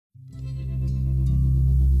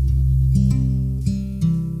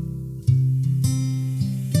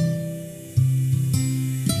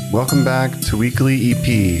Welcome back to Weekly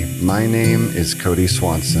EP. My name is Cody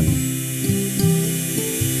Swanson.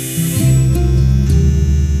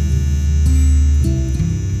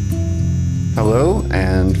 Hello,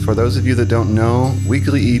 and for those of you that don't know,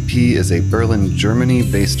 Weekly EP is a Berlin,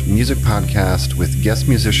 Germany-based music podcast with guest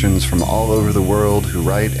musicians from all over the world who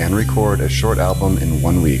write and record a short album in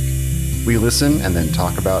 1 week. We listen and then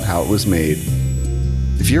talk about how it was made.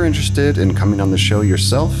 If you're interested in coming on the show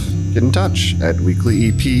yourself, get in touch at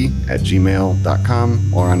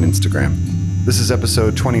weeklyep@gmail.com or on Instagram. This is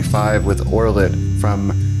episode 25 with Orlet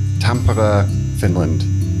from Tampere, Finland.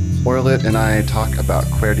 Orlet and I talk about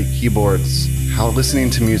QWERTY keyboards, how listening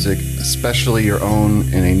to music, especially your own,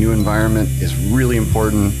 in a new environment is really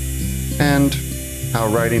important, and how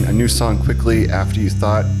writing a new song quickly after you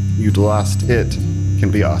thought you'd lost it can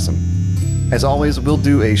be awesome. As always, we'll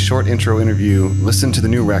do a short intro interview, listen to the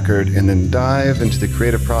new record, and then dive into the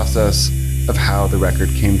creative process of how the record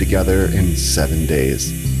came together in 7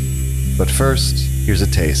 days. But first, here's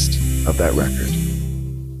a taste of that record.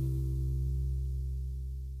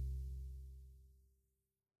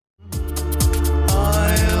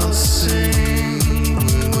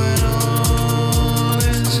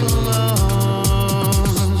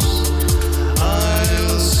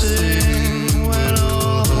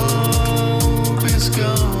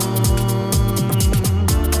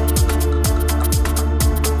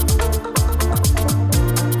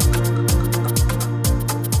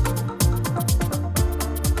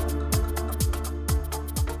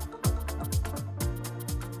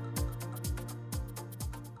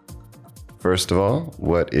 First of all,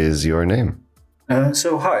 what is your name?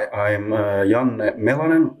 Hi, I'm Janne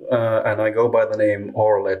Melanen, and I go by the name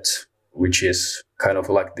Orlet, which is kind of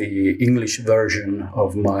like the English version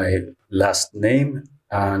of my last name.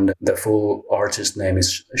 And the full artist name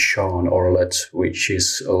is Sean Orlet, which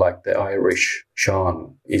is like the Irish.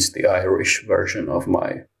 Sean is the Irish version of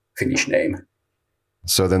my Finnish name.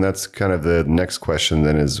 So then that's kind of the next question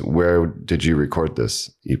then is, where did you record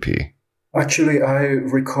this EP? Actually, I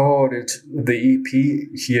recorded the EP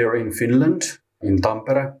here in Finland, in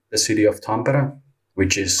Tampere, the city of Tampere,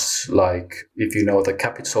 which is like, if you know the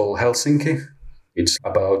capital Helsinki, it's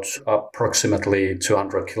about approximately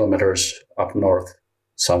 200 kilometers up north,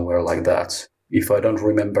 somewhere like that. If I don't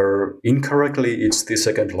remember incorrectly, it's the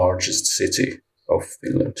second largest city of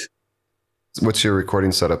Finland. What's your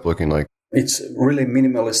recording setup looking like? It's really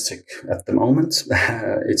minimalistic at the moment.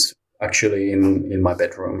 It's actually in my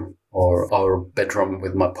bedroom, or our bedroom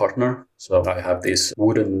with my partner. So I have this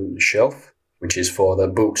wooden shelf, which is for the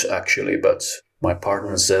books actually, but my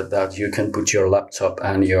partner said that you can put your laptop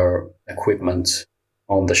and your equipment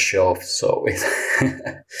on the shelf. So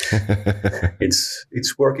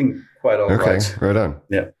it's working quite all right. Okay, right on.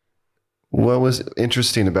 Yeah. What was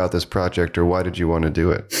interesting about this project, or why did you want to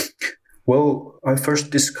do it? Well, I first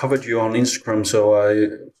discovered you on Instagram, so I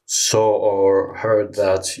saw or heard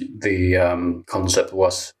that the concept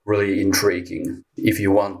was really intriguing. If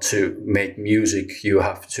you want to make music, you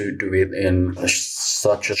have to do it in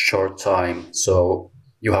such a short time. So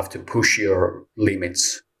you have to push your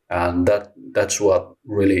limits. And that's what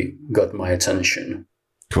really got my attention.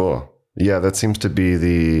 Cool. Yeah, that seems to be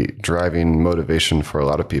the driving motivation for a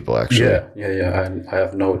lot of people, actually. Yeah. I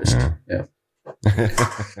have noticed. Yeah.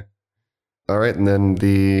 All right, and then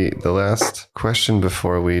the last question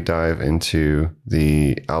before we dive into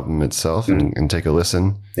the album itself and take a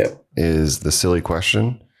listen is the silly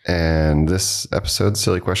question. And this episode's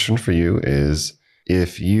silly question for you is,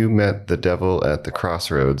 if you met the devil at the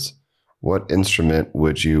crossroads, what instrument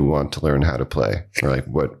would you want to learn how to play? Or like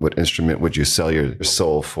what instrument would you sell your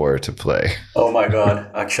soul for to play? Oh my God.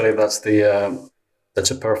 Actually, that's a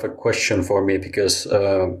perfect question for me because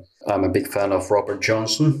I'm a big fan of Robert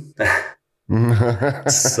Johnson.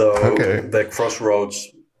 So okay. The Crossroads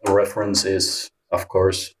reference is, of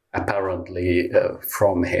course, apparently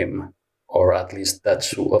from him, or at least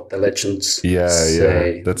that's what the legends say.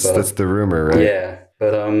 Yeah, that's the rumor, right? Yeah,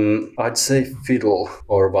 but I'd say fiddle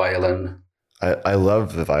or violin. I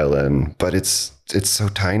love the violin, but it's so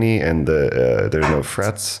tiny and there's no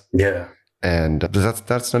frets. Yeah, and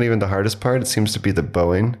that's not even the hardest part. It seems to be the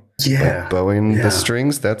bowing. Yeah, like bowing the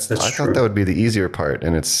strings. That's I true. thought that would be the easier part,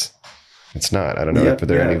 and it's not. I don't know if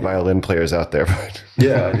there are any violin players out there, but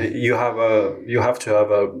yeah, you have to have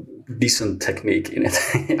a decent technique in it,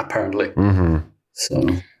 apparently. Mm-hmm.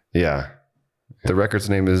 So yeah, the record's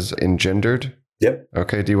name is Engendered. Yep.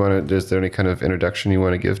 Okay. Is there any kind of introduction you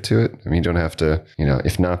want to give to it? I mean, you don't have to.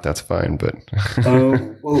 If not, that's fine. But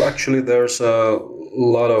well, actually, there's a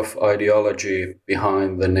lot of ideology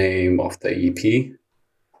behind the name of the EP.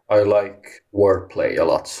 I like wordplay a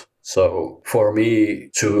lot. So for me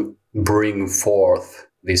to bring forth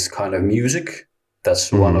this kind of music,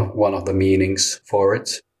 that's one of the meanings for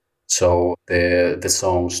it. So the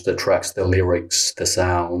songs, the tracks, the lyrics, the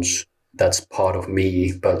sounds, that's part of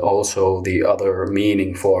me. But also the other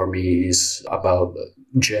meaning for me is about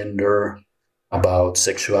gender, about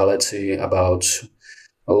sexuality, about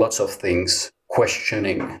lots of things.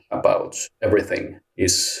 Questioning about everything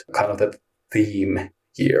is kind of the theme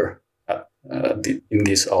here in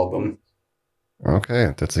this album.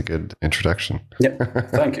 Okay, that's a good introduction. Yeah,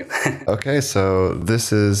 thank you. Okay, so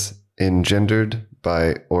this is Engendered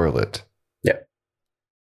by Orlet. Yeah.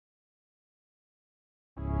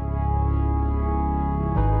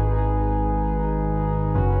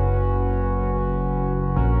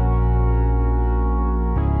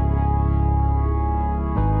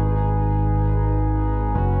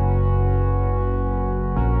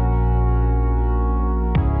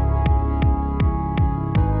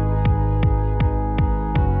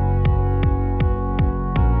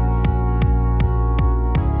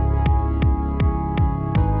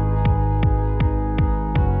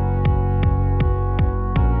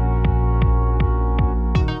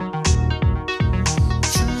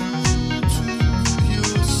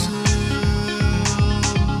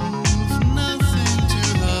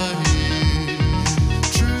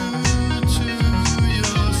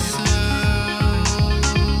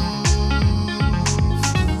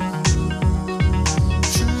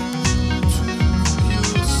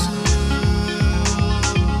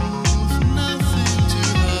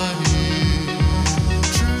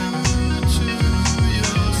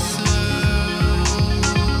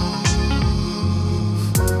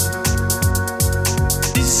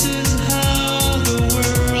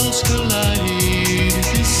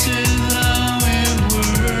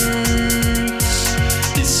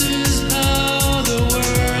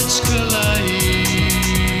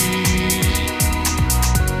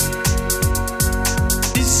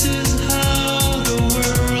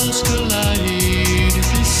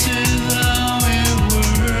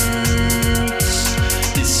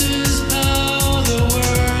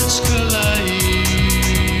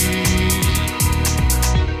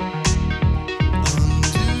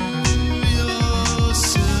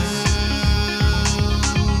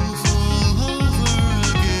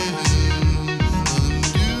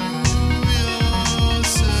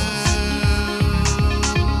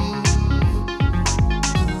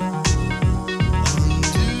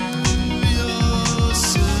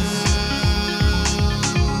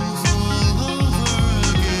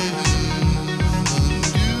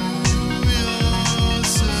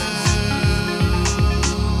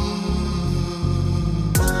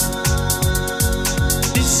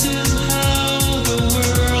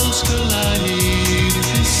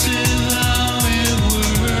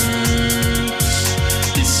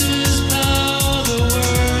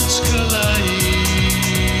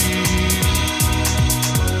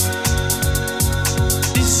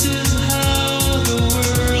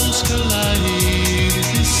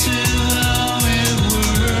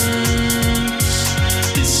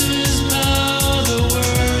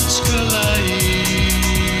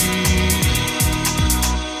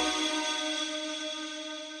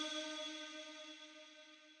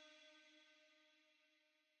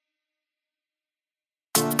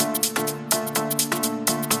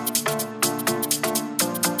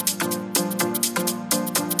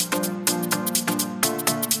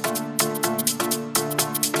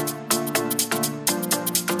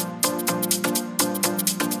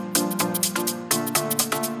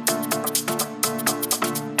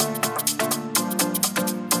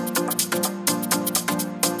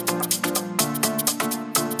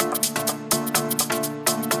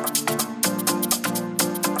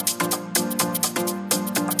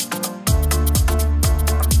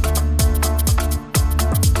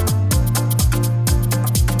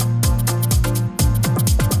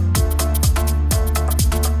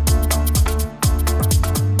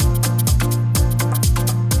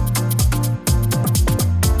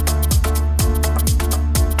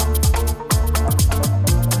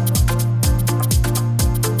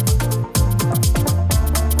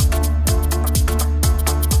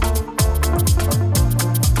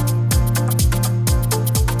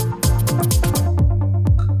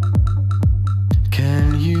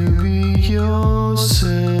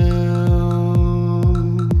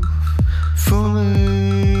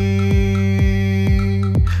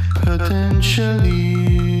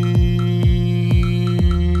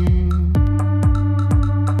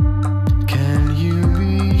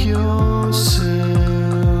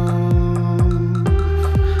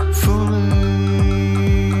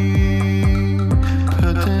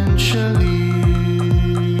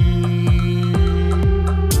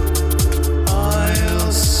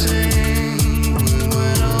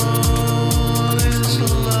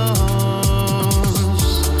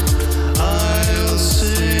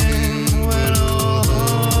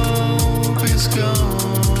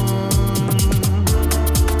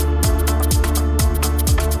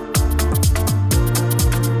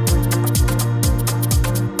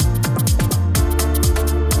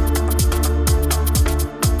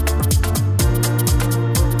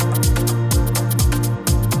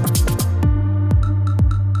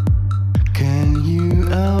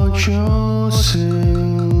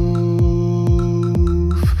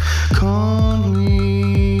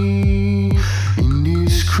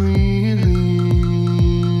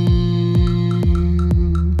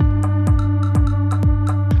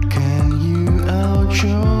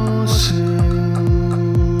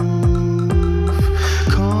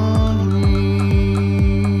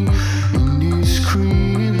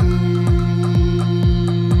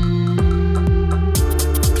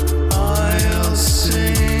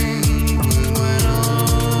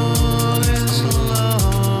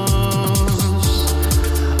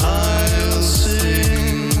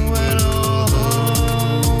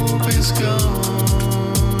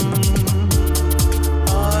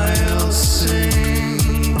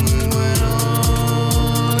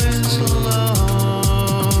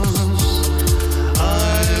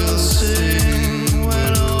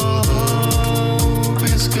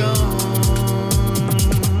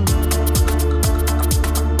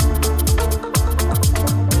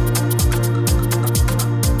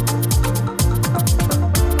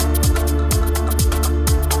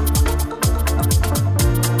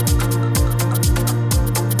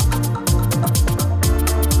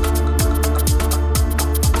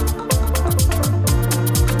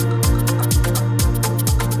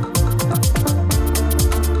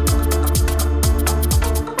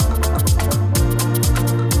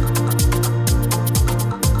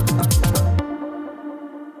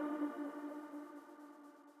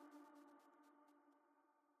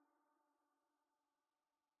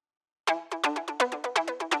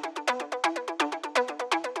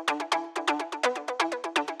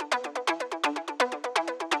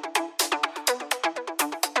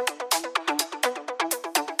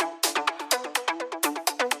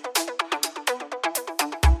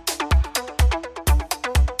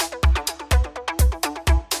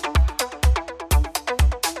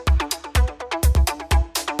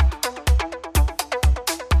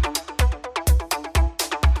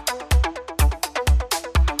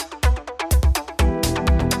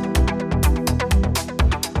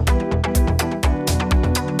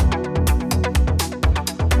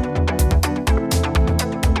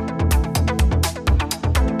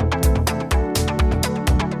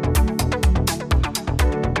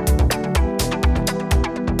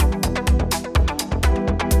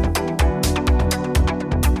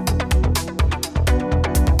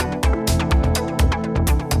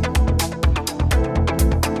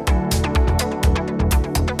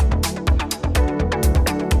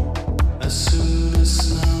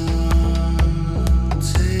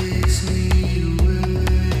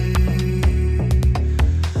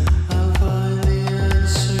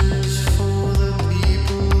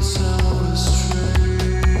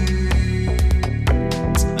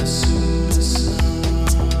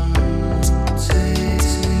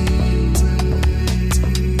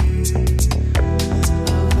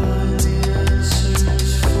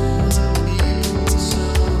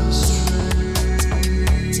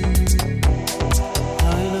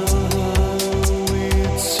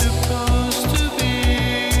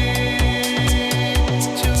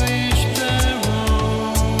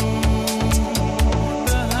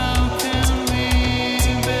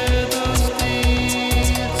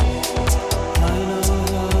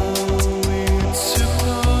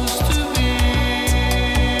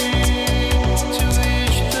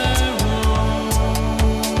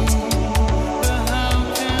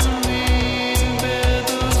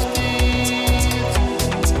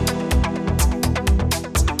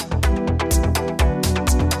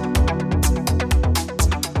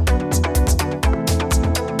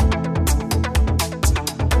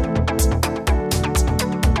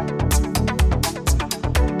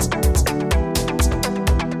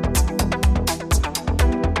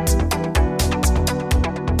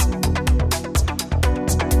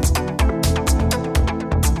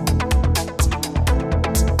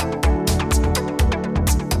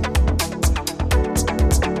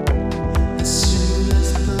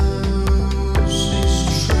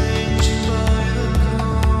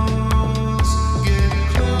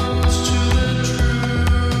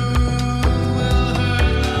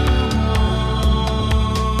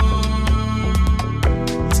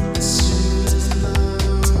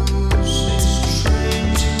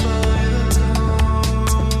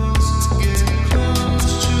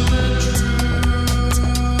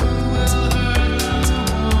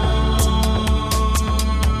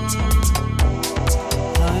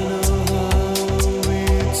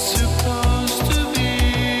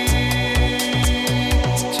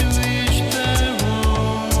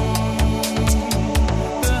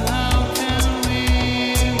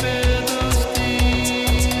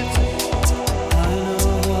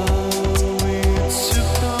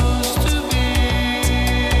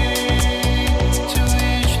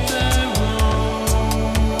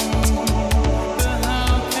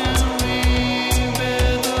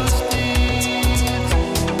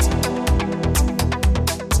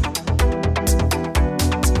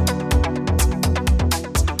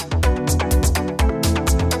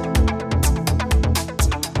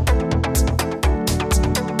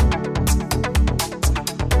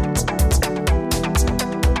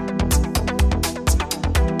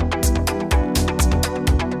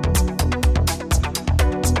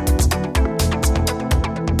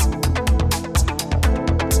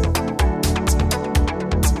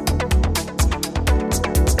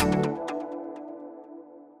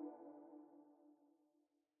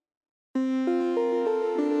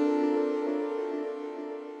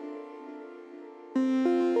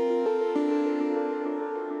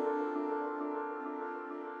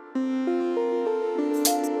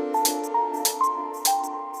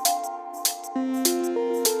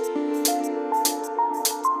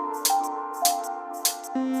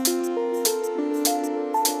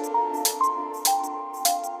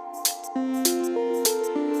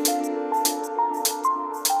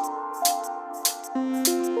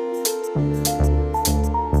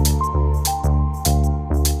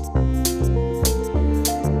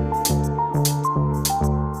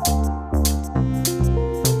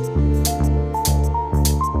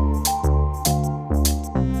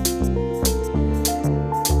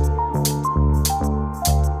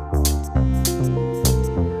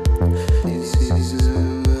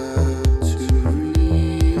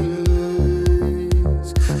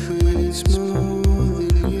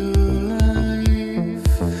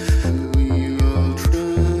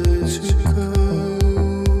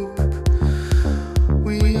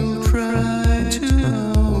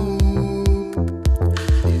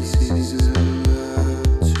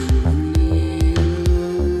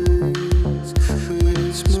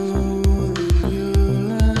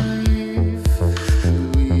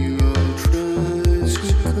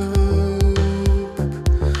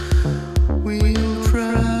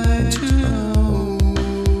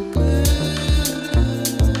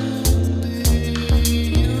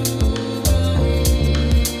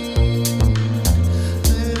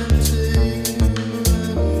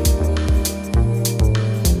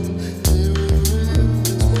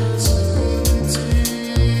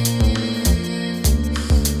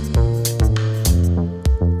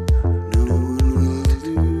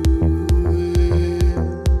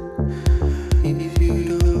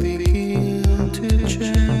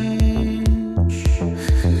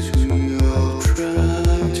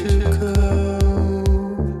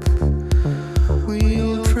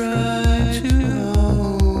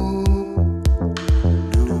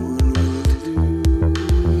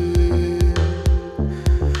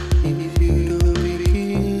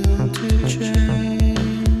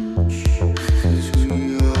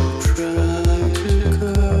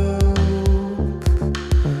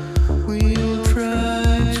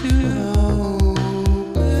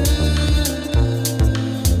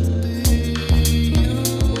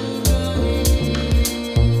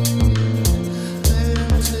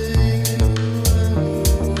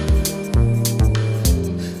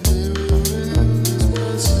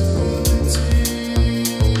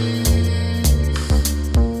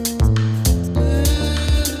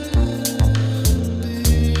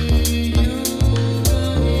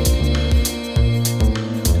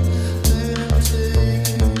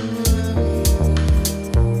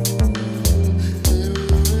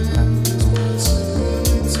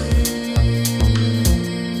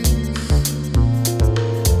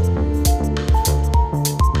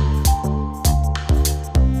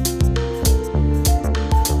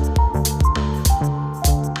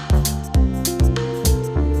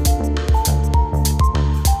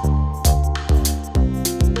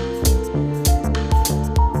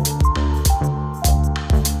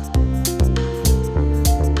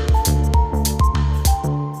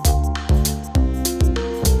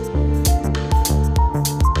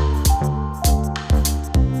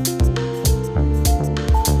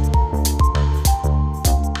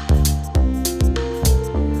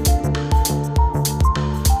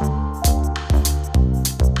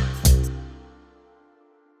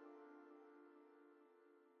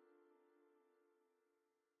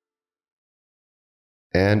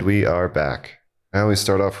 And we are back. I always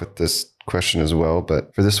start off with this question as well,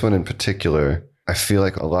 but for this one in particular, I feel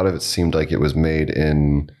like a lot of it seemed like it was made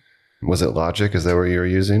in, was it Logic? Is that what you were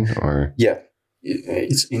using? Or Yeah,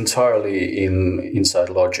 it's entirely inside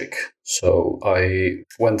Logic. So I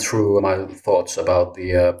went through my thoughts about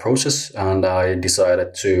the process, and I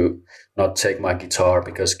decided to not take my guitar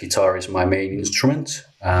because guitar is my main instrument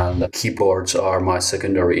and keyboards are my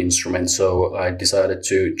secondary instrument. So I decided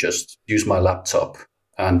to just use my laptop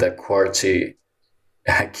and the QWERTY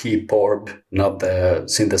keyboard, not the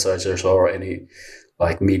synthesizers or any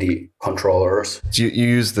like MIDI controllers. you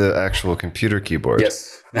use the actual computer keyboard?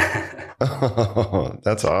 Yes. Oh,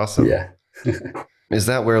 that's awesome. Yeah. Is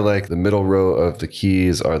that where like the middle row of the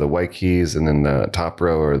keys are the white keys and then the top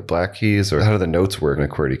row are the black keys? Or how do the notes work in a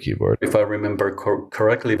QWERTY keyboard? If I remember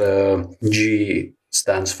correctly, the G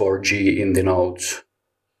stands for G in the notes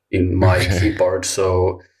in my keyboard.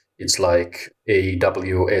 So it's like A,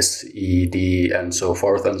 W, S, E, D, and so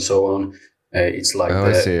forth and so on. It's like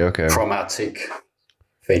chromatic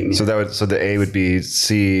thing. So the A would be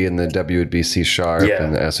C and the W would be C sharp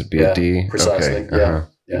and the S would be a D? Precisely. Okay.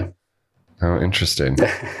 Yeah. Oh, interesting.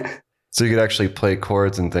 So you could actually play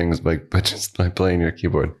chords and things but just by playing your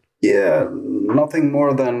keyboard? Yeah, nothing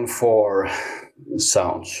more than 4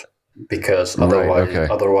 sounds, because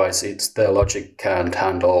otherwise it's the Logic can't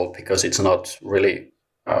handle, because it's not really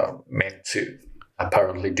meant to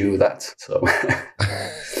apparently do that. So,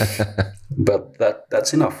 but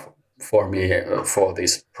that's enough for me for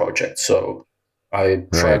this project. So I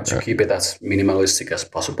tried to keep it as minimalistic as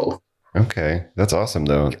possible. Okay, that's awesome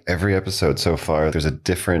though. Every episode so far, there's a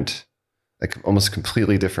different, like almost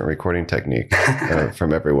completely different recording technique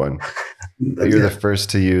from everyone. You're the first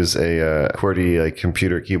to use a QWERTY like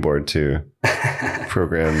computer keyboard to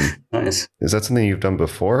program. Nice. Is that something you've done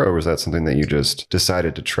before, or was that something that you just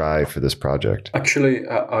decided to try for this project? Actually,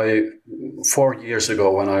 4 years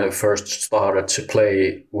ago when I first started to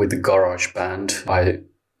play with the GarageBand, I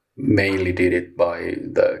mainly did it by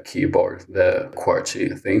the keyboard, the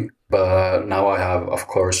QWERTY thing. But now I have, of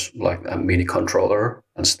course, like a MIDI controller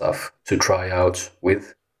and stuff to try out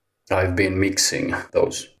with. I've been mixing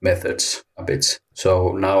those methods a bit.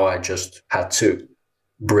 So now I just had to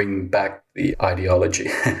bring back the ideology,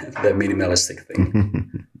 the minimalistic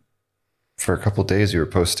thing. For a couple of days, you were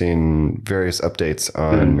posting various updates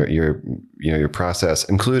on your process,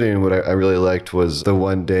 including what I really liked was the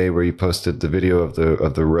one day where you posted the video of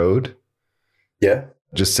the road. Yeah.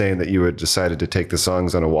 Just saying that you had decided to take the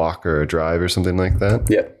songs on a walk or a drive or something like that.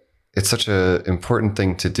 Yeah. It's such an important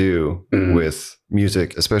thing to do with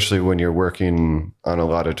music, especially when you're working on a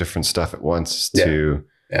lot of different stuff at once, to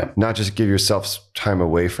not just give yourself time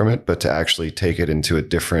away from it, but to actually take it into a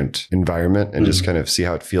different environment and just kind of see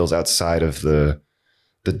how it feels outside of the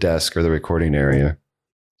desk or the recording area.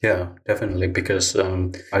 Yeah, definitely. Because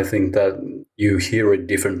I think that you hear it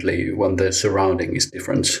differently when the surrounding is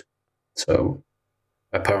different. So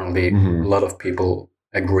apparently a lot of people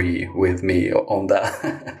agree with me on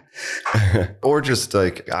that. Or just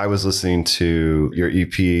like I was listening to your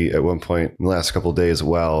EP at one point in the last couple of days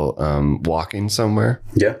while walking somewhere.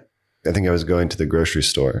 Yeah. I think I was going to the grocery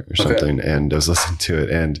store or something and I was listening to it,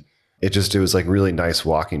 and it was like really nice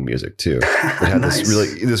walking music too. It had Nice.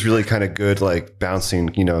 this really kind of good like bouncing,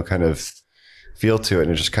 kind of feel to it,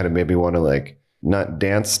 and it just kind of made me want to like not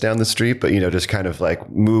dance down the street, but just kind of like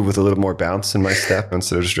move with a little more bounce in my step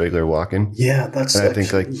instead of just regular walking. Yeah, that's. And I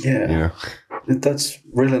think like that's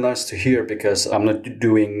really nice to hear, because I'm not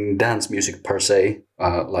doing dance music per se.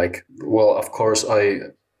 Of course, I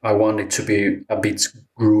want it to be a bit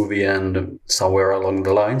groovy and somewhere along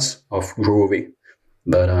the lines of groovy,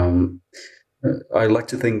 but I like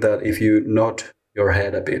to think that if you nod your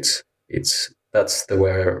head a bit, that's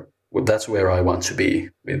where I want to be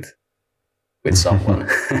with someone.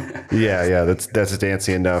 yeah, that's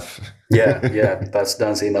dancey enough. yeah, that's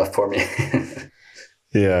dancey enough for me.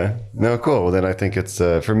 Yeah. No, cool. Well, then I think it's,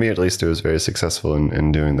 for me at least, it was very successful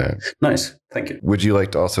in doing that. Nice. Thank you. Would you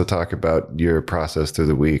like to also talk about your process through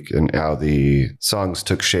the week and how the songs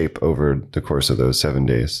took shape over the course of those 7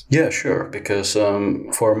 days? Yeah, sure. Because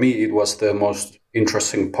for me, it was the most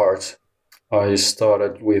interesting part. I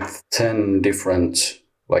started with 10 different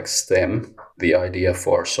stem, the idea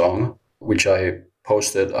for a song, which I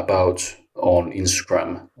posted about on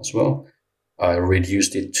Instagram as well. I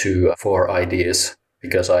reduced it to 4 ideas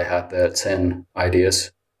because I had the 10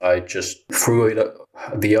 ideas. I just threw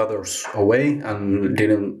the others away and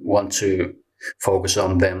didn't want to focus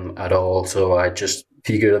on them at all. So I just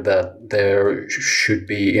figured that there should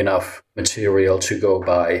be enough material to go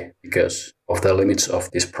by because of the limits of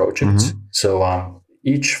this project. So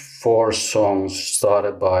each 4 songs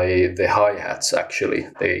started by the hi-hats, actually.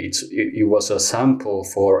 It was a sample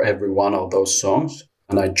for every one of those songs,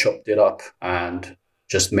 and I chopped it up and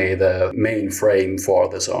just made the main frame for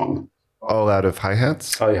the song. All out of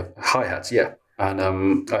hi-hats? Oh, yeah, hi-hats, yeah.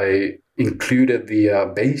 And I included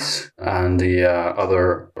the bass and the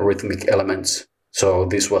other rhythmic elements. So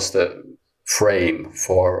this was the frame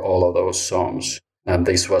for all of those songs. And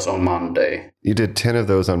this was on Monday. You did 10 of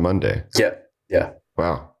those on Monday? Yeah.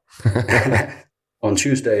 Wow. On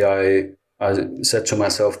Tuesday, I said to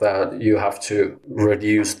myself that you have to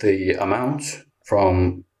reduce the amount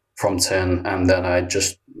from 10, and then I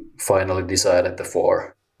just finally decided the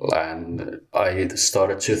 4. And I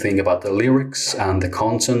started to think about the lyrics and the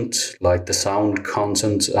content, like the sound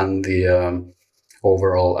content and the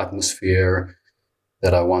overall atmosphere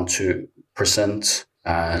that I want to present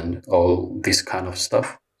and all this kind of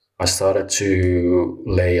stuff. I started to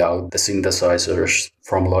lay out the synthesizers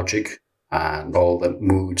from Logic and all the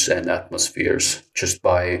moods and atmospheres. Just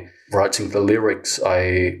by writing the lyrics,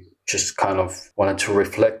 I just kind of wanted to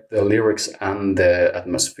reflect the lyrics and the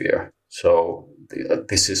atmosphere. So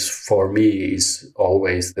this is, for me, is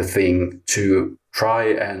always the thing, to try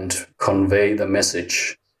and convey the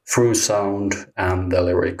message through sound and the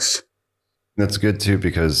lyrics. That's good too,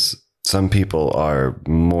 because some people are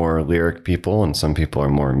more lyric people and some people are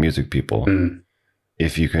more music people.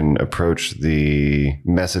 If you can approach the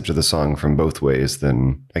message of the song from both ways,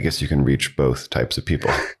 then I guess you can reach both types of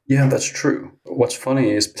people. Yeah, that's true. What's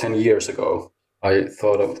funny is 10 years ago, I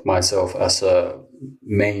thought of myself as a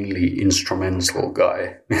mainly instrumental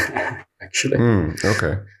guy, actually.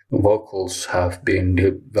 Okay. Vocals have been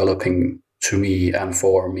developing to me and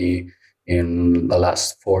for me in the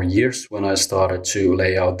last 4 years when I started to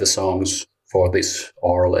lay out the songs for this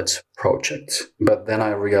Orlet project. But then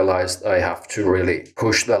I realized I have to really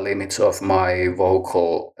push the limits of my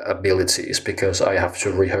vocal abilities, because I have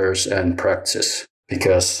to rehearse and practice,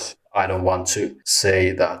 because I don't want to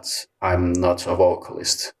say that I'm not a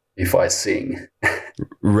vocalist if I sing.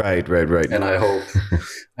 Right. And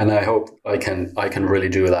I hope I can really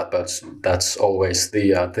do that, but that's always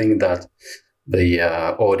the thing that the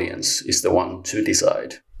audience is the one to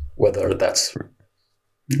decide whether that's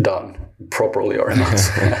done properly or not.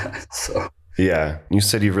 So yeah, you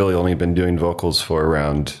said you've really only been doing vocals for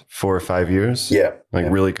around 4 or 5 years.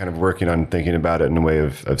 Really kind of working on thinking about it in a way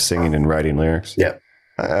of singing and writing lyrics. Yeah,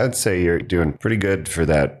 I'd say you're doing pretty good for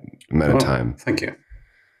that amount of time. Thank you.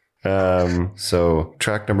 So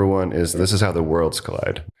track number 1 is This Is How the Worlds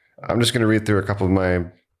Collide. I'm just going to read through a couple of my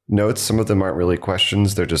notes. Some of them aren't really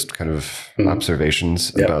questions. They're just kind of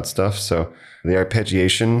observations about stuff. So the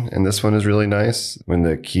arpeggiation in this one is really nice when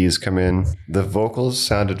the keys come in. The vocals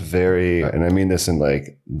sounded very, and I mean this in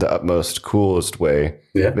like the utmost coolest way,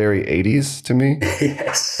 very 80s to me.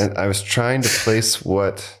 Yes. And I was trying to place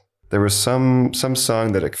there was some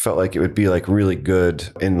song that it felt like it would be like really good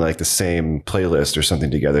in like the same playlist or something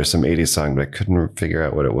together, some 80s song, but I couldn't figure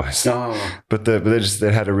out what it was. Oh. But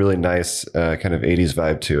they had a really nice kind of 80s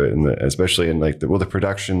vibe to it, and especially in like the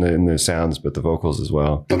production and the sounds, but the vocals as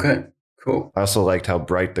well. Okay, cool. I also liked how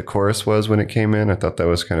bright the chorus was when it came in. I thought that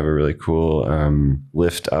was kind of a really cool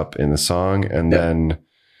lift up in the song. And then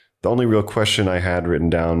the only real question I had written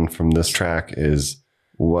down from this track is,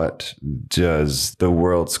 what does the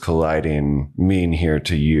worlds colliding mean here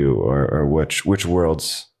to you, or which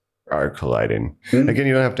worlds are colliding? Again,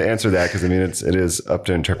 you don't have to answer that, because I mean it is up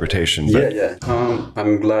to interpretation. But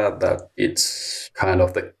I'm glad that it's kind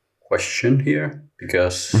of the question here,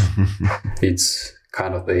 because it's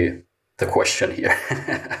kind of the question here,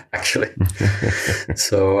 actually.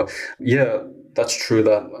 So yeah, that's true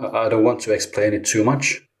that I don't want to explain it too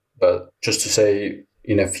much, but just to say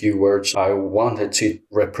in a few words, I wanted to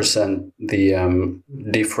represent the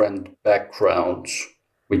different backgrounds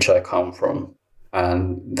which I come from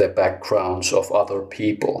and the backgrounds of other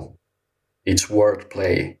people. It's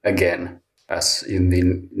wordplay again, as in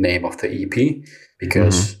the name of the EP,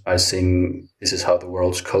 because I sing, this is how the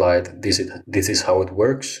worlds collide, this is how it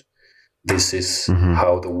works, this is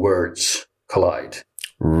how the words collide.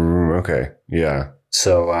 Okay, yeah.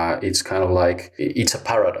 So it's kind of like, it's a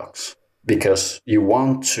paradox. Because you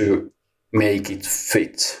want to make it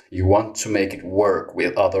fit. You want to make it work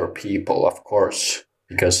with other people, of course,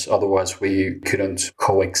 because otherwise we couldn't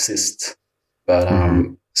coexist. But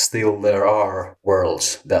still there are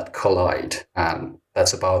worlds that collide. And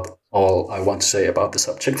that's about all I want to say about the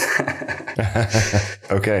subject.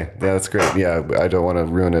 Okay, yeah, that's great. Yeah, I don't want to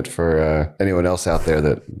ruin it for anyone else out there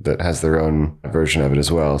that has their own version of it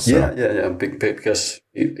as well. So. Yeah, because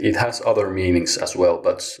it has other meanings as well,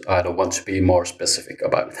 but I don't want to be more specific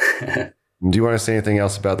about it. Do you want to say anything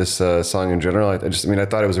else about this song in general? I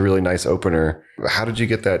thought it was a really nice opener. How did you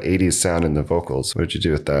get that 80s sound in the vocals? What did you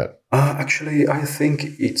do with that? Actually, I think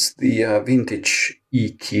it's the vintage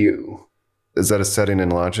EQ. Is that a setting in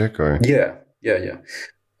Logic or? Yeah.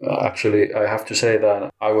 Actually, I have to say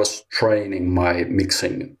that I was training my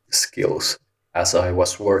mixing skills as I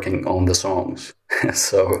was working on the songs.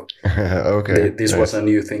 So okay, this was a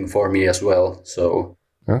new thing for me as well. So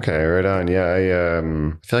okay, right on. Yeah, I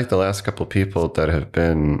feel like the last couple of people that have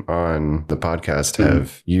been on the podcast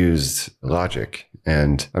have used Logic,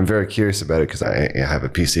 and I'm very curious about it because I have a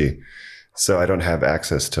PC. So I don't have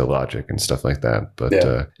access to Logic and stuff like that. But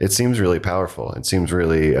it seems really powerful. It seems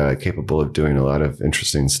really capable of doing a lot of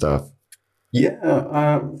interesting stuff.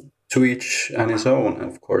 Yeah, to each and his own,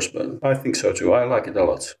 of course. But I think so too. I like it a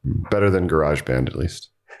lot. Better than GarageBand, at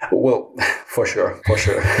least. Well, for sure.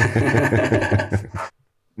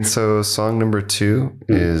 So song number 2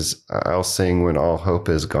 is I'll Sing When All Hope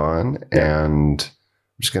Is Gone. Yeah. And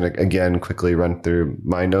I'm just going to, again, quickly run through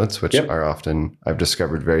my notes, which are often, I've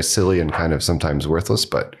discovered, very silly and kind of sometimes worthless.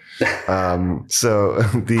 But so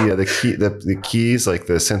the keys, like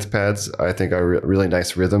the synth pads, I think are really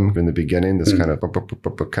nice rhythm in the beginning, this kind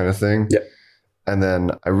of thing. Yeah. And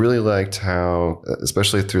then I really liked how,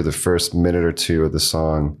 especially through the first minute or two of the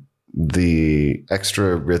song, the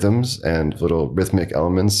extra rhythms and little rhythmic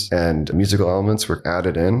elements and musical elements were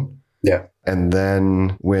added in. Yeah. And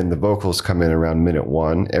then when the vocals come in around minute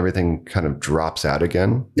 1, everything kind of drops out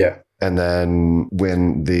again. Yeah. And then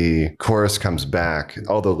when the chorus comes back,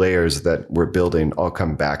 all the layers that we're building all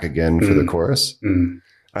come back again for the chorus.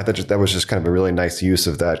 I thought that was just kind of a really nice use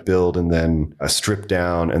of that build and then a strip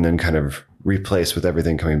down and then kind of replace with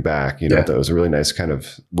everything coming back. That was a really nice kind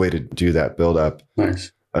of way to do that build up.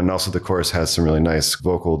 Nice. And also the chorus has some really nice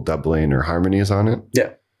vocal doubling or harmonies on it.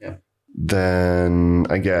 Yeah. Then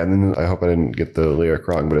again, I hope I didn't get the lyric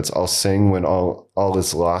wrong, but it's I'll sing when all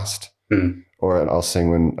is lost, or I'll sing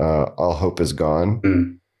when all hope is gone.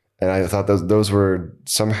 And I thought those were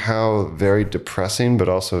somehow very depressing, but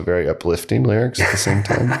also very uplifting lyrics at the same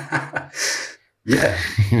time. Yeah.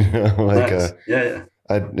 Nice.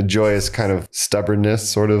 A joyous kind of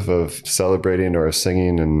stubbornness, sort of celebrating or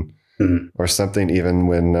singing and. Or something, even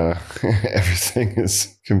when everything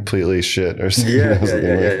is completely shit, or something like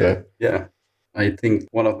that. Yeah, I think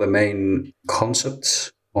one of the main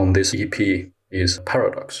concepts on this EP is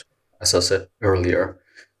paradox, as I said earlier.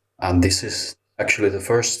 And this is actually the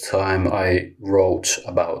first time I wrote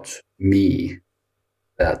about me,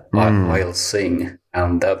 that I'll sing.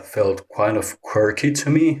 And that felt kind of quirky to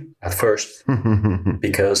me at first,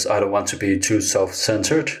 because I don't want to be too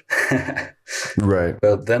self-centered. Right.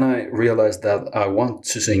 But then I realized that I want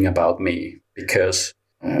to sing about me, because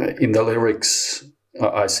in the lyrics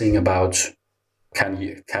I sing about can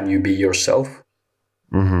you be yourself,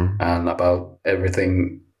 and about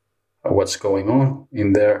everything what's going on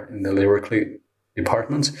in the lyrically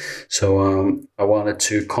department. So I wanted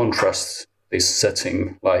to contrast this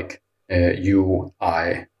setting, like you,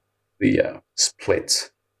 I, the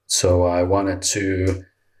split. So I wanted to,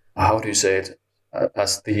 how do you say it?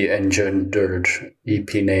 As the Engendered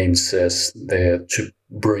EP name says, to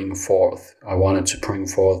bring forth. I wanted to bring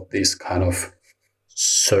forth this kind of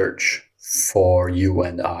search for you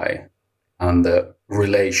and I, and the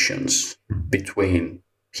relations between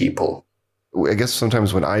people. I guess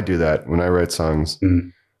sometimes when I do that, when I write songs,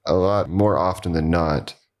 a lot more often than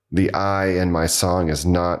not, the I in my song is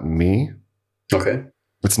not me. Okay.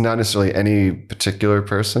 It's not necessarily any particular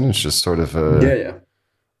person. It's just sort of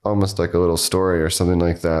almost like a little story or something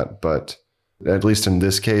like that. But at least in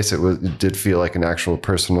this case, it did feel like an actual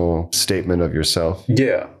personal statement of yourself.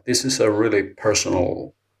 Yeah, this is a really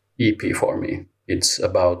personal EP for me. It's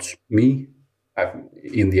about me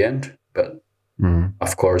in the end, but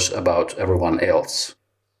of course about everyone else.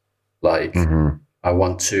 Like I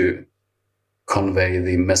want to convey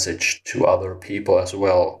the message to other people as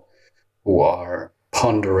well, who are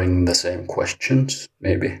pondering the same questions,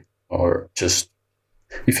 maybe, or just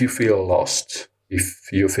if you feel lost, if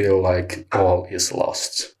you feel like all is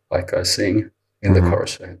lost, like I sing in the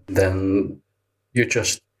chorus, then you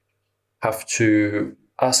just have to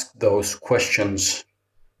ask those questions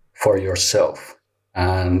for yourself,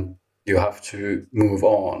 and you have to move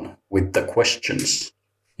on with the questions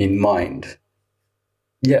in mind.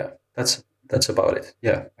 Yeah, that's about it.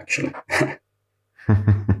 Yeah, actually.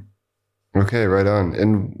 Okay, right on.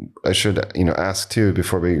 And I should, ask too,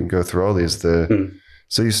 before we go through all these,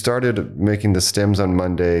 so you started making the stems on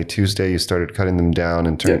Monday. Tuesday, you started cutting them down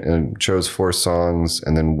and chose 4 songs.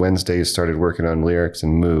 And then Wednesday, you started working on lyrics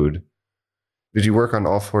and mood. Did you work on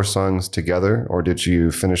all 4 songs together, or did you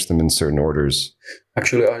finish them in certain orders?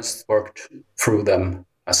 Actually, I worked through them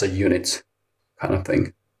as a unit kind of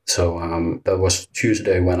thing. So that was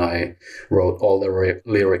Tuesday when I wrote all the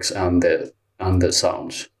lyrics and the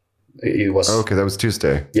sounds. It was okay. That was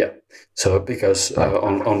Tuesday. Yeah. So because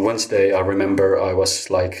on Wednesday, I remember I was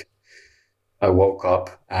like, I woke up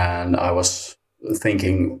and I was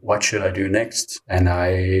thinking, what should I do next? And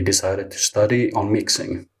I decided to study on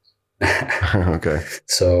mixing. Okay.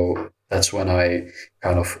 So that's when I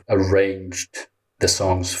kind of arranged the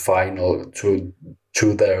songs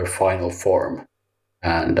to their final form.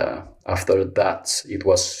 And after that, it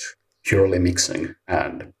was purely mixing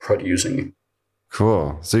and producing.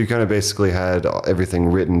 Cool. So you kind of basically had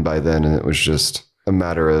everything written by then, and it was just a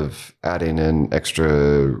matter of adding in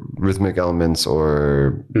extra rhythmic elements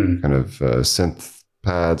or kind of synth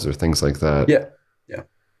pads or things like that. Yeah.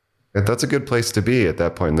 That's a good place to be at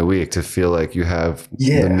that point in the week, to feel like you have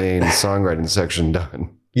the main songwriting section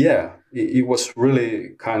done. Yeah. It was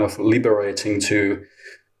really kind of liberating to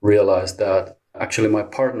realize that actually my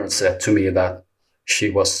partner said to me that she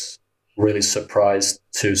was really surprised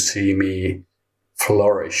to see me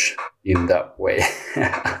flourish in that way.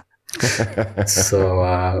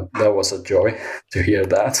 So that was a joy to hear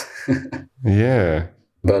that. Yeah.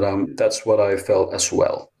 But that's what I felt as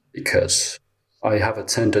well, because I have a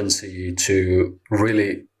tendency to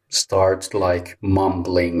really start like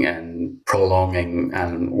mumbling and prolonging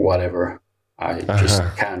and whatever. I just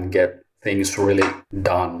can't get things really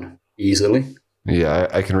done easily. Yeah,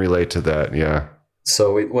 I can relate to that. Yeah.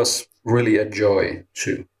 So it was really a joy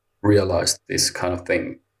to realize this kind of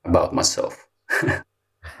thing about myself.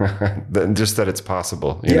 Just that it's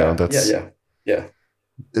possible. You know, Yeah.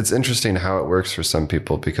 It's interesting how it works for some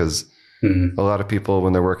people, because a lot of people,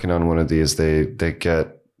 when they're working on one of these,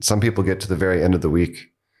 some people get to the very end of the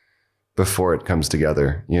week before it comes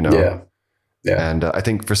together, you know? Yeah. And I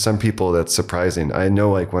think for some people that's surprising. I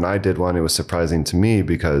know, like when I did one, it was surprising to me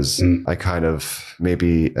because I kind of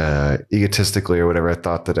maybe egotistically or whatever, I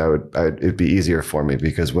thought that it'd be easier for me,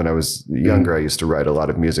 because when I was younger, I used to write a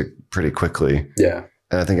lot of music pretty quickly. Yeah.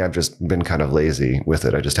 And I think I've just been kind of lazy with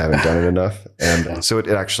it. I just haven't done it enough. And so it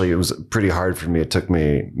was pretty hard for me. It took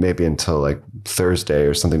me maybe until like Thursday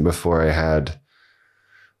or something before I had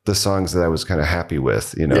the songs that I was kind of happy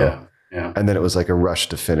with, you know? Yeah. And then it was like a rush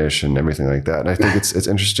to finish and everything like that. And I think it's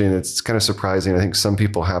interesting. It's kind of surprising. I think some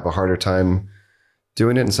people have a harder time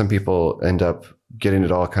doing it, and some people end up getting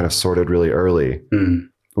it all kind of sorted really early,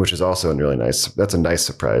 which is also really nice. That's a nice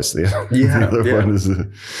surprise. The other one is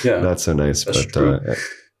not so nice. That's true.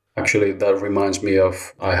 Actually, that reminds me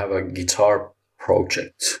of, I have a guitar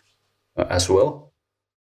project as well.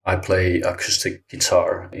 I play acoustic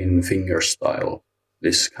guitar in fingerstyle.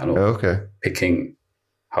 This kind of picking.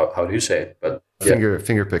 How do you say it? But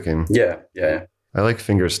finger picking. Yeah. I like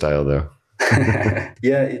finger style though.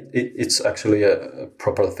 Yeah, it's actually a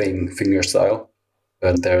proper thing, finger style.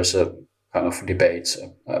 But there's a kind of debate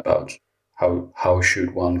about how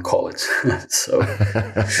should one call it. So,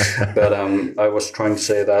 but I was trying to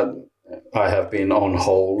say that I have been on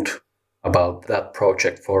hold about that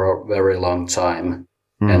project for a very long time,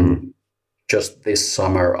 and just this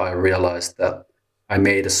summer I realized that I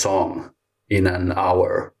made a song in an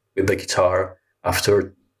hour with the guitar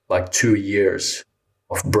after like 2 years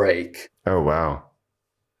of break. Oh, wow.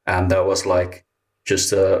 And that was like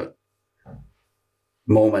just a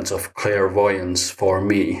moment of clairvoyance for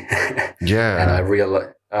me. Yeah. And I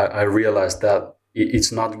realized that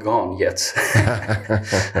it's not gone yet.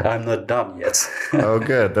 I'm not done yet. Oh,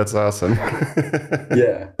 good. That's awesome.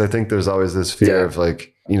 Yeah. I think there's always this fear of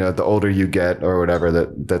like, you know, the older you get or whatever,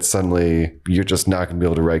 that suddenly you're just not going to be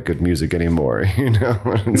able to write good music anymore. You know,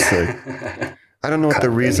 it's like, I don't know what the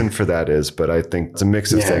reason for that is, but I think it's a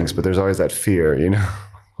mix of things, but there's always that fear, you know,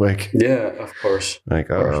 like, yeah, of course. Like,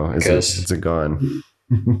 is it gone?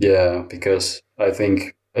 Yeah. Because I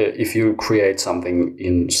think if you create something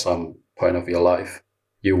in some point of your life,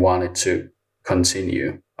 you want it to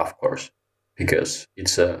continue, of course, because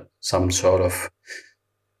it's some sort of,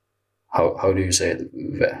 how do you say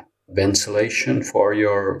it, ventilation for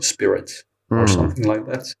your spirit or something like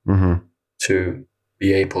that, to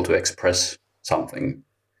be able to express something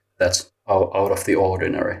that's out of the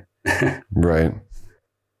ordinary. Right.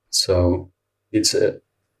 So it's a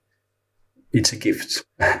gift,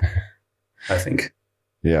 I think.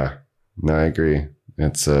 Yeah, no, I agree.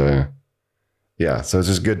 It's yeah, so it's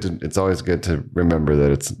just it's always good to remember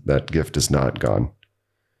that that gift is not gone.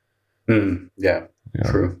 Yeah,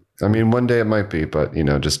 true. I mean, one day it might be, but, you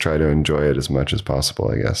know, just try to enjoy it as much as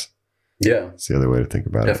possible, I guess. Yeah. It's the other way to think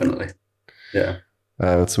about Definitely. it. Yeah.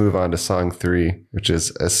 Let's move on to song 3, which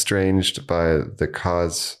is Estranged by The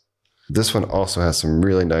Cause. This one also has some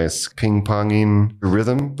really nice ping-ponging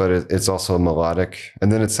rhythm, but it's also melodic.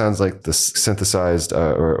 And then it sounds like the synthesized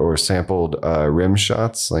or sampled rim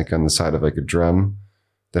shots, like on the side of like a drum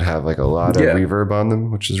that have like a lot of reverb on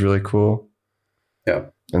them, which is really cool. Yeah.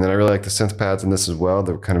 And then I really like the synth pads in this as well.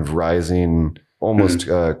 The kind of rising, almost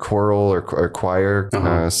choral or choir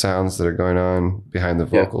sounds that are going on behind the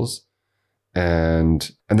vocals.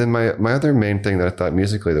 And then my other main thing that I thought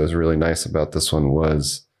musically that was really nice about this one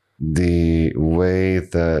was the way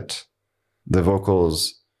that the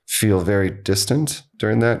vocals feel very distant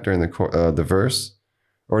during the verse,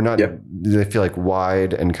 or not. They feel like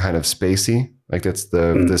wide and kind of spacey, like it's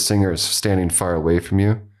the singer is standing far away from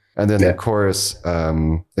you. And then the chorus,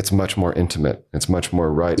 it's much more intimate. It's much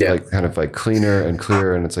more like kind of like cleaner and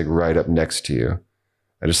clearer, and it's like right up next to you.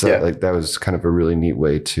 I just thought like that was kind of a really neat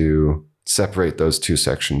way to separate those two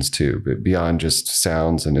sections too. But beyond just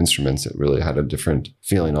sounds and instruments, it really had a different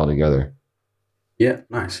feeling altogether. Yeah,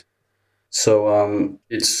 nice. So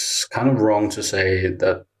it's kind of wrong to say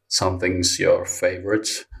that something's your favorite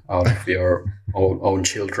out of your own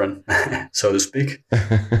children, so to speak.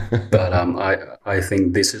 But I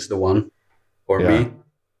think this is the one for me,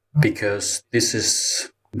 because this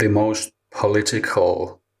is the most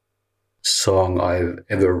political song I've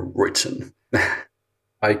ever written.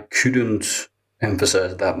 I couldn't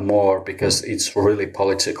emphasize that more because it's really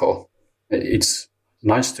political. It's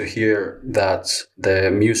nice to hear that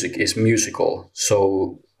the music is musical,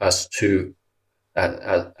 so as you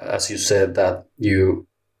said, that you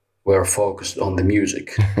were focused on the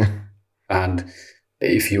music. And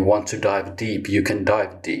if you want to dive deep, you can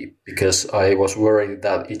dive deep, because I was worried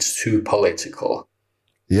that it's too political.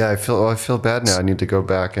 Yeah, I feel bad now. I need to go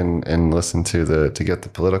back and listen to get the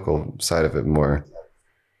political side of it more.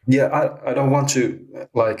 Yeah, I don't want to,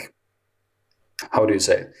 like, how do you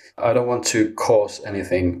say it? I don't want to cause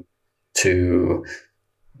anything to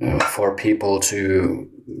for people to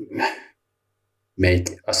make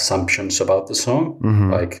assumptions about the song.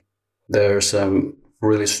 Mm-hmm. Like, there's a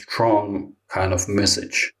really strong kind of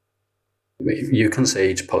message. You can say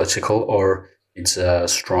it's political or it's a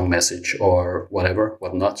strong message or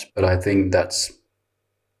whatnot. But I think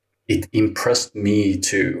it impressed me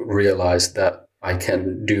to realize that I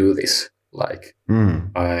can do this. Like,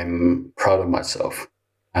 I'm proud of myself.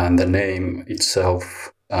 And the name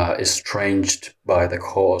itself, Estranged by the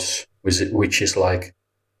Cause, which is like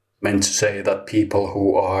meant to say that people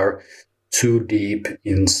who are too deep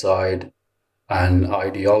inside an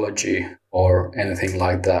ideology or anything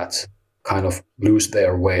like that kind of lose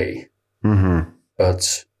their way. Mm-hmm.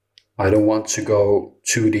 But I don't want to go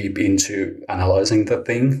too deep into analyzing the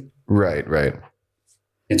thing. Right.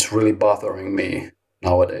 It's really bothering me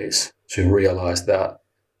nowadays to realize that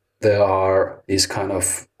there are these kind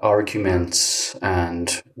of arguments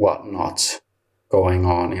and whatnot going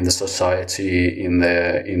on in the society, in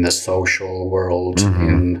the social world,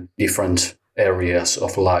 in different areas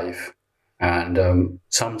of life. And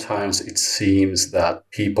sometimes it seems that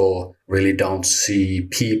people really don't see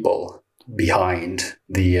people behind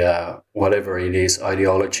the whatever it is,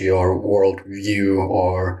 ideology or worldview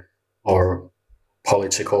or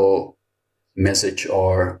political message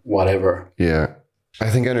or whatever. Yeah,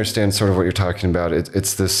 I think I understand sort of what you're talking about.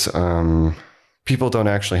 It's this people don't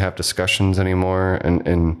actually have discussions anymore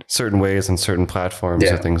in certain ways and certain platforms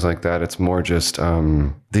or things like that. It's more just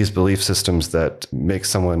these belief systems that make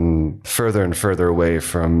someone further and further away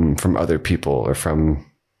from other people or from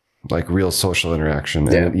like real social interaction.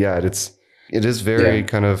 And it is very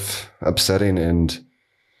kind of upsetting, and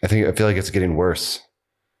I feel like it's getting worse.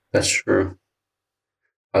 That's true.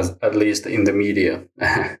 At least in the media.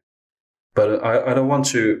 But I don't want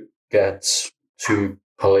to get too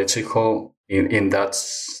political in that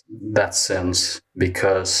sense,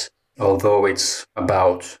 because although it's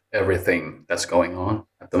about everything that's going on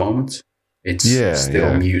at the moment, it's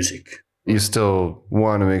still music. You still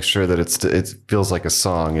want to make sure that it feels like a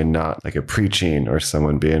song and not like a preaching or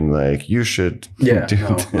someone being like, you should do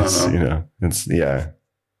this. No. You know, it's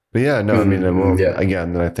But I mean,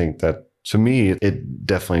 again, I think that to me, it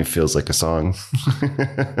definitely feels like a song.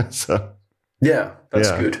 So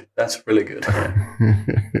that's good. That's really good.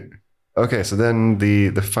 Okay, so then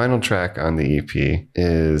the final track on the EP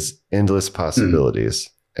is Endless Possibilities.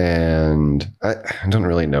 And I don't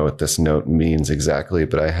really know what this note means exactly,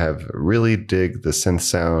 but I have really dig the synth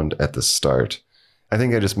sound at the start. I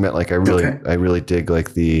think I just meant like I really dig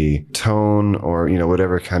like the tone or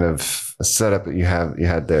whatever kind of setup that you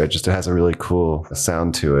had there. Just it has a really cool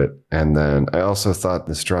sound to it. And then I also thought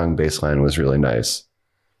the strong bass line was really nice.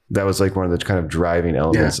 that was like one of the kind of driving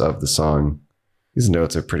elements of the song. These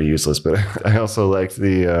notes are pretty useless, but I also liked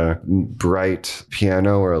the bright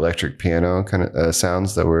piano or electric piano kind of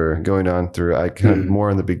sounds that were going on through. I kind of more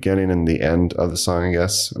in the beginning and the end of the song, I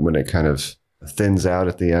guess, when it kind of thins out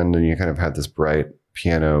at the end and you kind of had this bright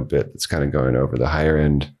piano bit that's kind of going over the higher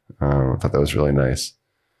end. I thought that was really nice.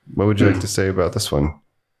 What would you like to say about this one?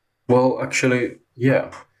 Well, actually,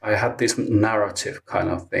 yeah, I had this narrative kind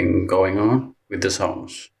of thing going on with the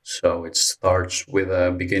songs. So it starts with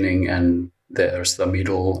a beginning and there's the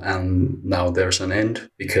middle and now there's an end,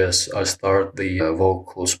 because I start the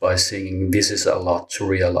vocals by singing "This is a lot to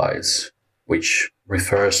realize," which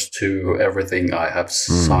refers to everything I have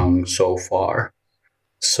sung so far.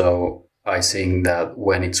 So I sing that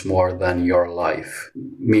when it's more than your life,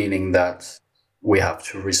 meaning that we have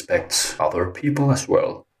to respect other people as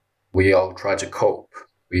well. We all try to cope.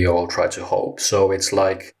 We all try to hope. So it's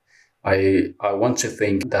like I want to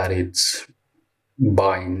think that it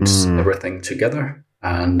binds everything together,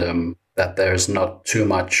 and that there's not too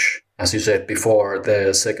much, as you said before,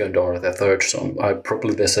 the second or the third song,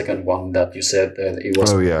 probably the second one that you said that it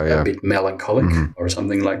was a bit melancholic or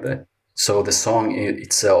something like that. So the song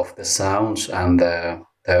itself, the sounds and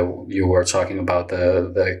you were talking about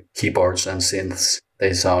the keyboards and synths,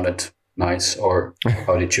 they sounded nice, or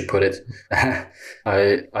how did you put it?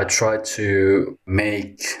 I tried to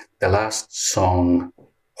make the last song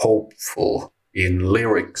hopeful in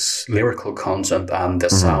lyrical content and the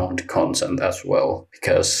sound content as well,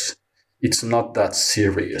 because it's not that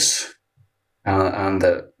serious, and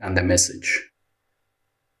the message.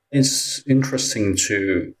 It's interesting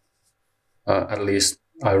to at least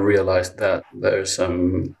I realized that there's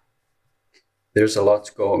a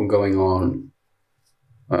lot going on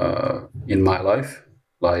in my life,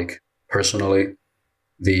 like personally,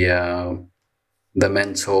 the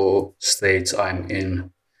mental states I'm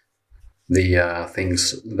in, the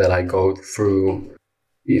things that I go through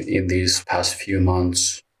in these past few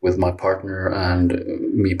months with my partner and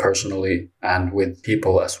me personally, and with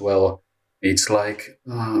people as well. It's like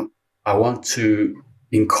I want to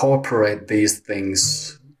incorporate these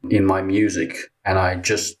things in my music, and I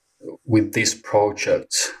just, with this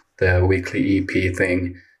project, the weekly EP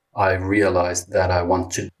thing, I realized that I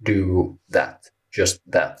want to do that, just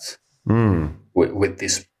that, with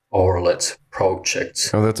this Orlet project.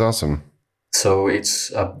 Oh, that's awesome. So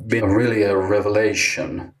it's been really a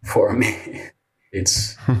revelation for me.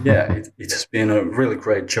 It's it's been a really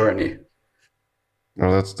great journey.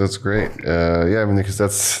 Oh, that's great. I mean, because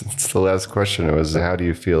that's the last question. It was, how do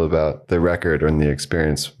you feel about the record and the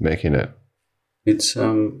experience making it? It's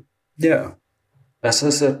as I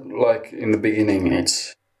said, like in the beginning,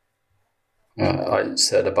 it's I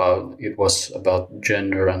said it was about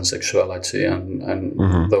gender and sexuality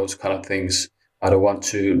and those kind of things. I don't want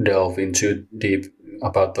to delve into deep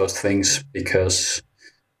about those things, because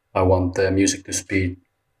I want the music to speak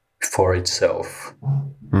for itself.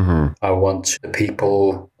 I want the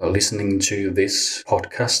people listening to this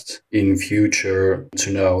podcast in future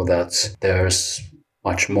to know that there's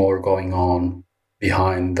much more going on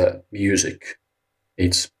behind the music.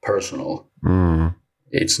 It's personal.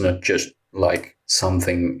 It's not just like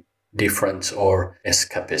something different or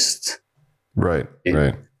escapist. Right.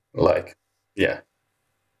 Like, yeah.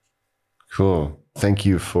 Cool. Thank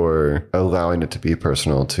you for allowing it to be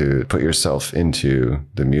personal, to put yourself into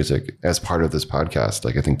the music as part of this podcast.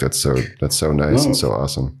 Like, I think that's so nice and so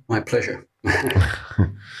awesome. My pleasure.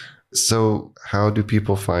 So how do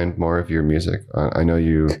people find more of your music? I know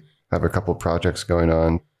you have a couple projects going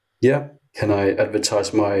on. Yeah. Can I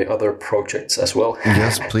advertise my other projects as well?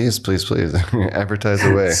 Yes, please. Advertise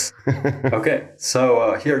away. Okay,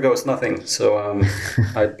 so here goes nothing. So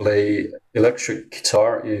I play electric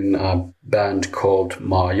guitar in a band called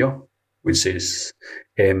Maajo, which is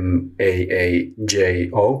Maajo.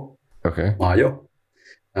 Okay. Maajo.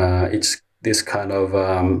 It's this kind of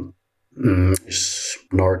it's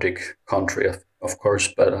Nordic country, of course,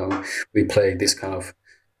 but we play this kind of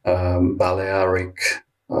Balearic,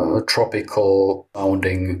 tropical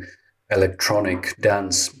sounding electronic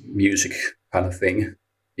dance music kind of thing.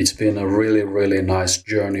 It's been a really, really nice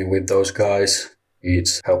journey with those guys.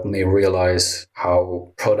 It's helped me realize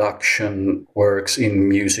how production works in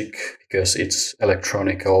music, because it's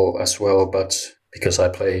electronical as well, but because I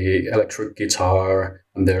play electric guitar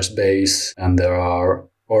and there's bass and there are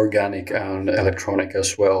organic and electronic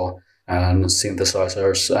as well, and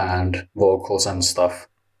synthesizers and vocals and stuff.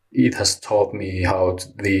 It has taught me how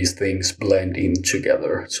these things blend in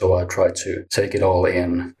together. So I try to take it all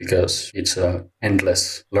in, because it's an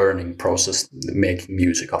endless learning process, making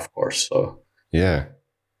music, of course. So yeah.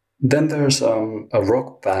 Then there's a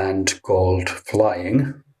rock band called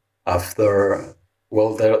Flying. There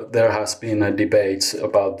has been a debate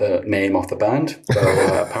about the name of the band. So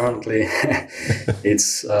apparently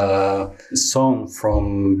it's a song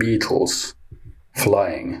from Beatles,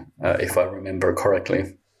 Flying, if I remember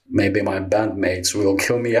correctly. Maybe my bandmates will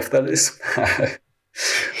kill me after this,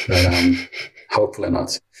 but hopefully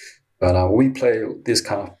not. But we play this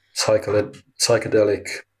kind of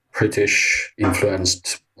psychedelic,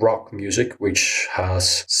 British-influenced rock music, which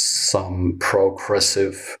has some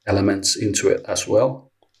progressive elements into it as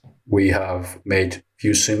well. We have made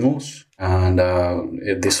few singles, and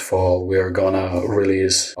this fall we're gonna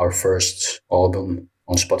release our first album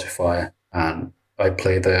on Spotify, and I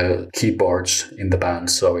play the keyboards in the band,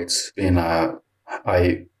 so it's been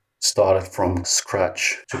I started from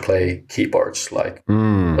scratch to play keyboards, like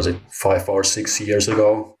was it 5 or 6 years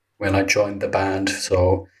ago when I joined the band.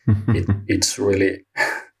 So it's really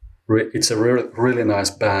it's a really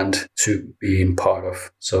nice band to be in part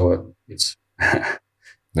of. So it's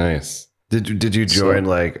nice. Did you join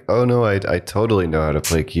like, oh no, I totally know how to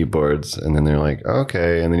play keyboards, and then they're like,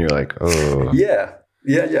 okay, and then you're like, oh yeah,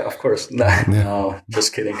 of course. No,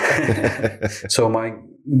 just kidding. So my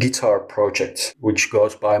guitar project, which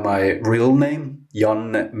goes by my real name,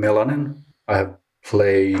 Jan Melanen, I have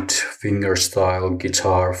played fingerstyle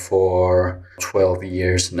guitar for 12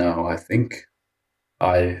 years now, I think.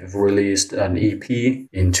 I released an EP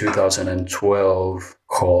in 2012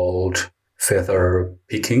 called Feather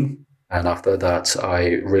Picking. And after that,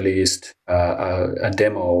 I released a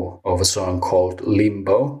demo of a song called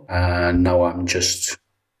Limbo. And now I'm just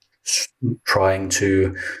trying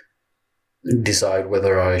to decide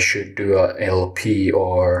whether I should do a LP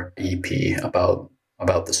or EP about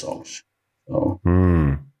the songs. So,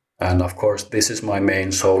 and of course, this is my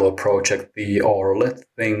main solo project, the Orlet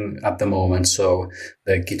thing at the moment. So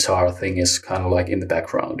the guitar thing is kind of like in the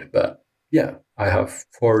background. But yeah, I have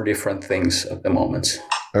 4 different things at the moment.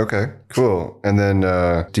 Okay, cool. And then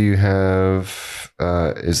do you have,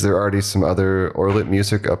 is there already some other Orlet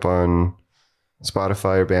music up on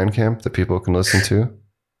Spotify or Bandcamp that people can listen to?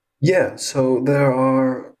 Yeah, so there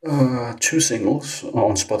are 2 singles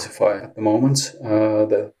on Spotify at the moment.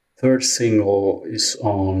 The third single is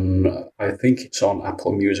on, I think it's on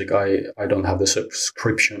Apple Music. I don't have the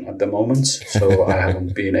subscription at the moment, so I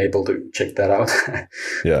haven't been able to check that out.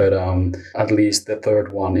 Yeah. But at least the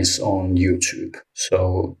third one is on YouTube.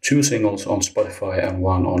 So 2 singles on Spotify and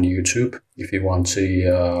 1 on YouTube, if you want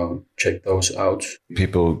to check those out.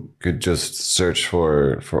 People could just search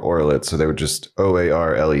for Orlet, so they would just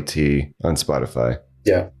OARLET on Spotify.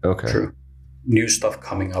 Yeah, okay. True. New stuff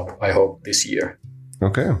coming up, I hope, this year.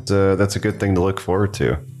 Okay, so that's a good thing to look forward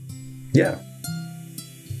to. Yeah.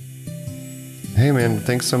 Hey man,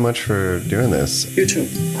 thanks so much for doing this. You too.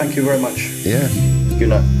 Thank you very much. Yeah. Good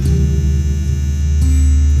night.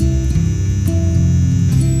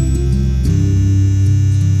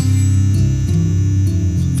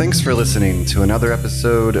 Thanks for listening to another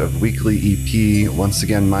episode of Weekly EP. Once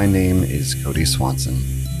again, my name is Cody Swanson.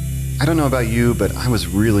 I don't know about you, but I was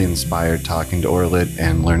really inspired talking to Orlet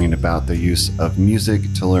and learning about their use of music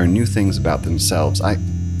to learn new things about themselves. I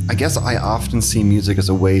guess I often see music as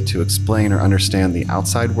a way to explain or understand the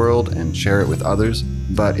outside world and share it with others,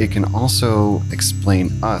 but it can also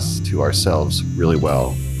explain us to ourselves really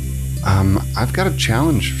well. I've got a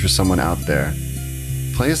challenge for someone out there.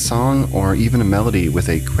 Play a song or even a melody with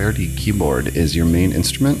a QWERTY keyboard is your main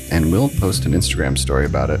instrument, and we'll post an Instagram story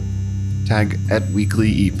about it. Tag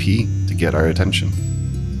 @WeeklyEP to get our attention.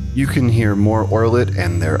 You can hear more Orlet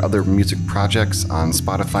and their other music projects on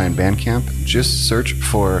Spotify and Bandcamp. Just search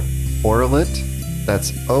for Orlet,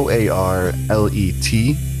 that's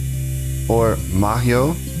OARLET, or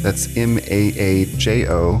Mahjo, that's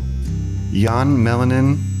MAAJO, Jan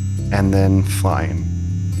Melanen, and then Flying.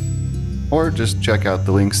 Or just check out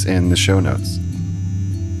the links in the show notes.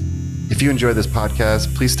 If you enjoy this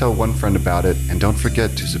podcast, please tell one friend about it, and don't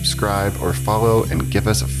forget to subscribe or follow and give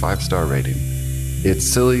us a 5-star rating. It's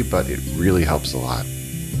silly, but it really helps a lot.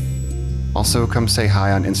 Also, come say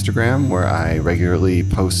hi on Instagram, where I regularly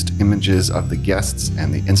post images of the guests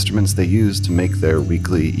and the instruments they use to make their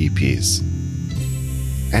weekly EPs.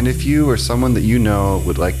 And if you or someone that you know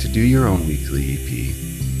would like to do your own weekly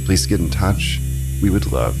EP, please get in touch. We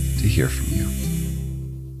would love to hear from you.